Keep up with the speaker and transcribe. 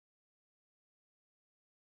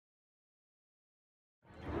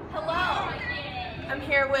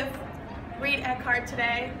here with Reed Eckhart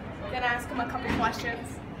today. I'm gonna ask him a couple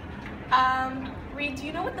questions. Reed, do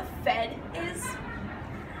you know what the Fed is?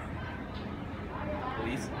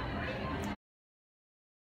 Police?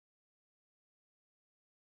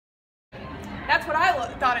 That's what I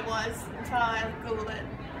thought it was until I Googled it.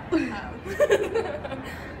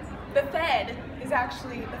 The Fed is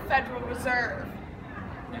actually the Federal Reserve.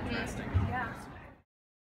 Interesting. Yeah.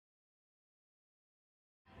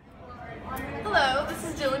 Hello, this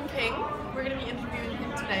is Dylan King. We're going to be interviewing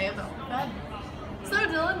him today about the Fed. So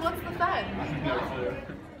Dylan, what's the Fed? No clue.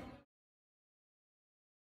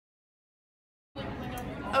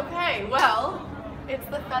 Okay, well, it's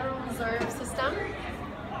the Federal Reserve System.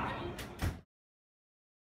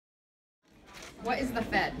 What is the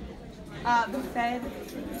Fed? The Fed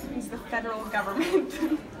is the federal government.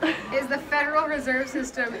 Is the Federal Reserve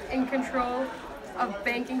System in control of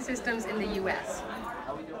banking systems in the U.S.?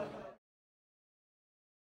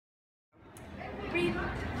 Reed,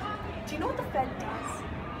 do you know what the Fed does?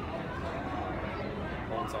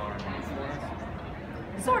 Holds our money for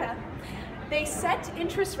us. Sorta. They set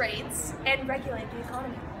interest rates and regulate the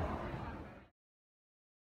economy.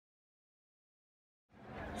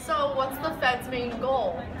 So what's the Fed's main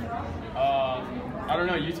goal? I don't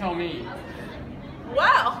know, you tell me.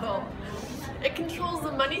 Wow! It controls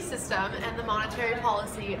the money system and the monetary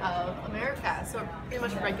policy of America, so it pretty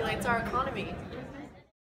much regulates our economy.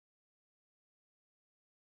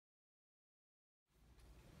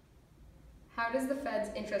 How does the Fed's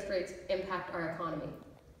interest rates impact our economy?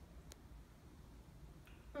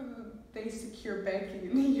 They secure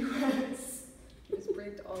banking in the U.S. Just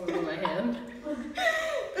breathed all over my hand.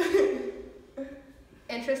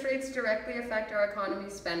 Interest rates directly affect our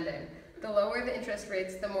economy's spending. The lower the interest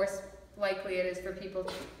rates, the more likely it is for people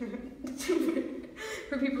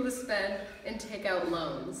to spend and take out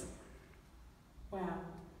loans. Wow.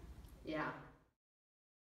 Yeah.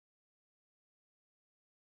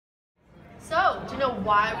 So, do you know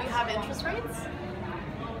why we have interest rates?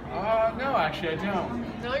 No, actually I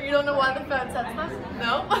don't. No, you don't know why the Fed sets them?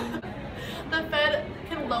 No? The Fed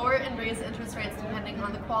can lower and raise interest rates depending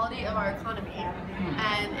on the quality of our economy.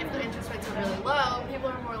 And if the interest rates are really low, people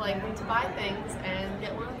are more likely to buy things and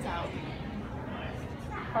get loans out.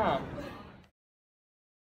 Huh.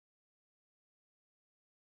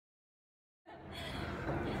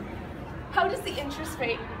 How does the interest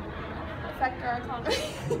rate affect our economy?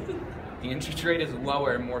 The interest rate is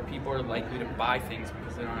lower, more people are likely to buy things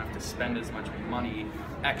because they don't have to spend as much money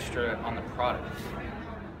extra on the product.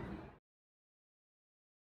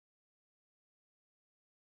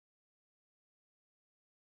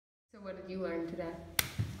 So what did you learn today?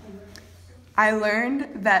 I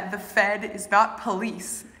learned that the Fed is not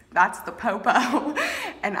police, that's the popo.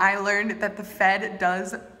 And I learned that the Fed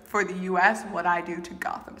does for the US what I do to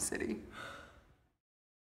Gotham City.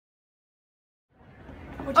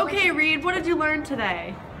 Okay, Reed, what did you learn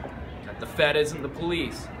today? That the Fed isn't the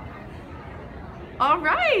police. All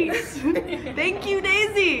right. Thank you,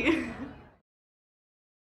 Daisy.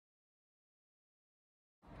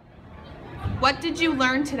 What did you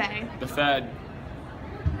learn today? The Fed.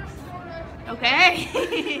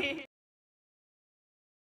 Okay.